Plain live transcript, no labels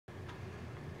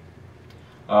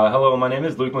Hello, my name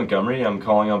is Luke Montgomery. I'm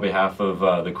calling on behalf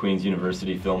of the Queen's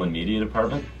University Film and Media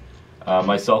Department.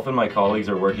 Myself and my colleagues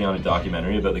are working on a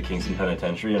documentary about the Kingston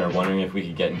Penitentiary and are wondering if we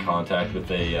could get in contact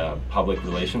with a public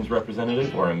relations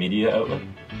representative or a media outlet.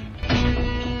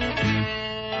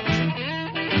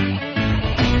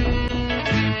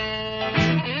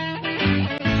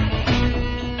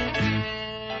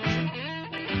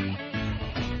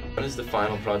 When is the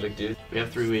final project due? We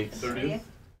have 3 weeks. 30th?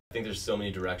 I think there's so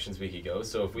many directions we could go.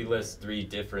 So if we list 3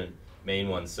 different main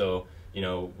ones, so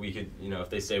we could, if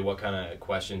they say what kind of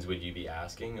questions would you be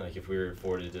asking, like if we were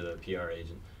forwarded to the PR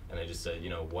agent and they just said,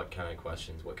 what kind of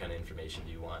questions, what kind of information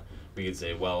do you want? We could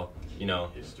say, well,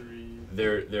 history.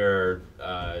 There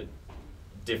are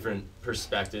different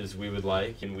perspectives we would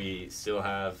like, and we still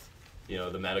have,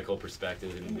 the medical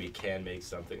perspective, and we can make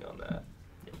something on that.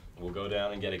 We'll go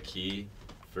down and get a key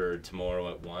for tomorrow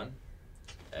at 1.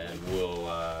 And we'll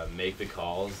make the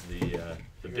calls the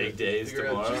big days figure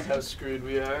tomorrow. Out just how screwed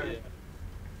we are.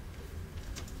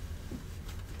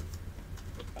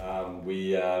 Yeah.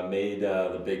 We made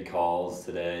the big calls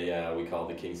today. We called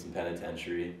the Kingston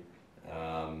Penitentiary.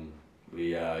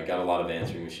 We got a lot of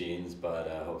answering machines, but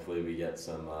hopefully we get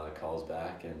some calls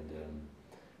back. And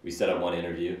we set up one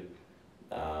interview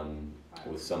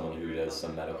with someone who does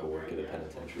some medical work at the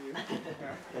penitentiary.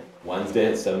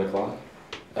 Wednesday at 7 o'clock.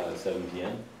 7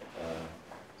 p.m.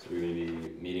 So we're going to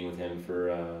be meeting with him for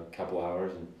a couple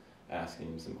hours and asking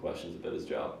him some questions about his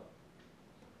job.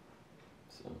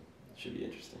 So it should be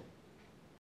interesting.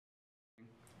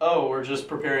 Oh, we're just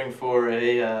preparing for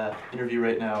a interview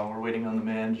right now. We're waiting on the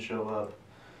man to show up,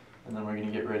 and then we're going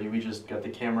to get ready. We just got the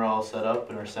camera all set up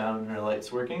and our sound and our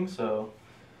lights working, so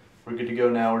we're good to go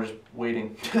now. We're just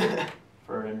waiting for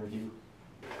our interview.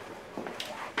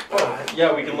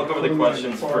 Yeah, we can look over the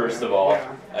questions first of all,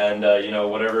 and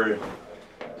whatever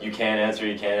you can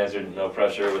answer, no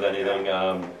pressure with anything.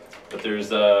 But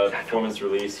there's a performance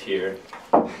release here,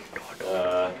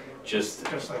 just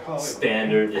like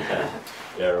standard. Yeah,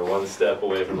 we're one step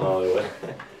away from Hollywood.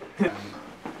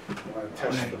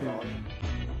 Test the volume.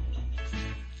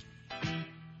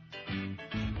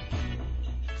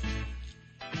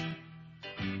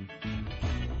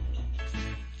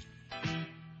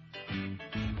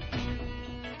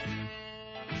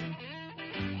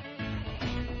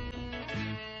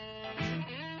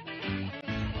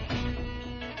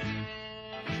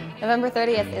 November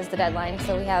 30th is the deadline,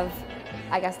 so we have,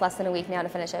 I guess, less than a week now to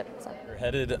finish it. So.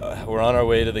 We're on our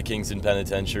way to the Kingston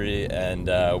Penitentiary, and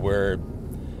we're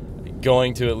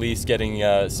going to at least getting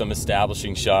some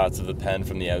establishing shots of the pen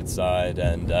from the outside,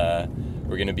 and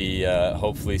we're going to be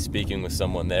hopefully speaking with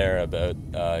someone there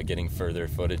about getting further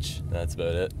footage. That's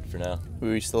about it for now.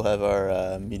 We still have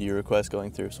our media request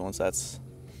going through, so once that's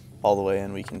all the way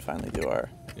in, we can finally do our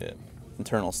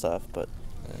internal stuff, but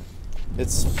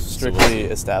it's strictly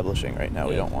establishing right now.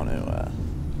 We don't want to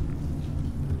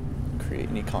create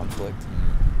any conflict.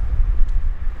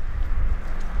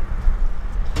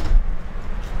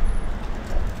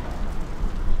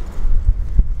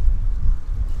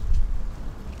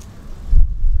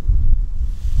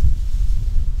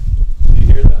 Did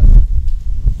you hear that?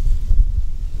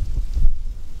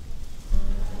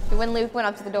 When Luke went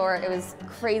up to the door, it was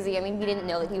crazy. I mean, we didn't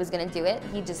know that he was going to do it.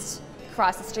 He just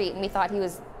crossed the street, and we thought he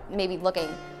was maybe looking,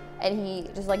 and he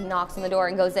just like knocks on the door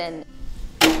and goes in,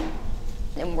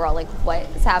 and we're all like, what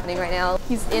is happening right now?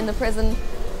 He's in the prison,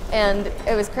 and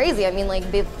it was crazy. I mean,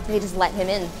 like they just let him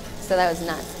in, so that was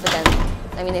nuts. But then,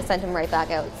 I mean, they sent him right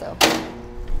back out. So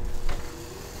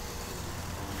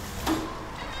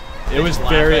it was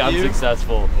very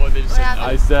unsuccessful. What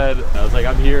happened? I was like,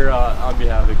 I'm here on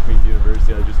behalf of Queen's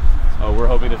University. We're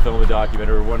hoping to film a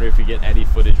documentary. We're wondering if we get any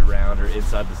footage around or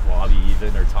inside this lobby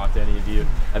even, or talk to any of you.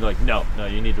 And they're like, no,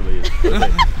 you need to leave.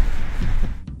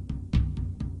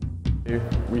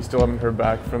 We still haven't heard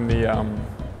back from the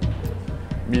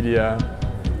media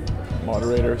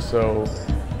moderator, so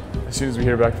as soon as we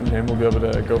hear back from him, we'll be able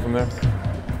to go from there.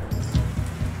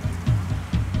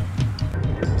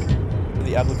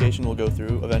 The application will go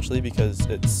through eventually because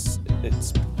it's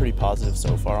pretty positive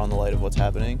so far on the light of what's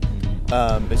happening.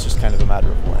 It's just kind of a matter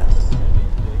of when.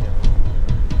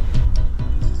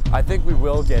 I think we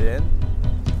will get in,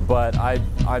 but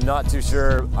I'm not too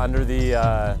sure under the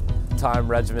time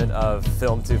regimen of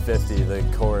Film 250, the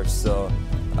course, so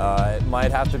it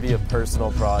might have to be a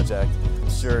personal project. I'm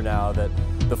sure now that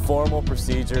the formal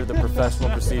procedure, the professional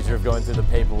procedure of going through the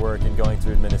paperwork and going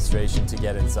through administration to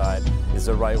get inside is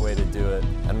the right way to do it,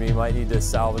 and we might need to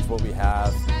salvage what we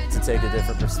have to take a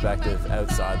different perspective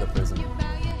outside the prison.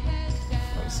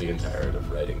 I'm sick and tired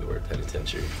of writing the word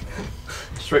penitentiary.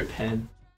 Just write pen.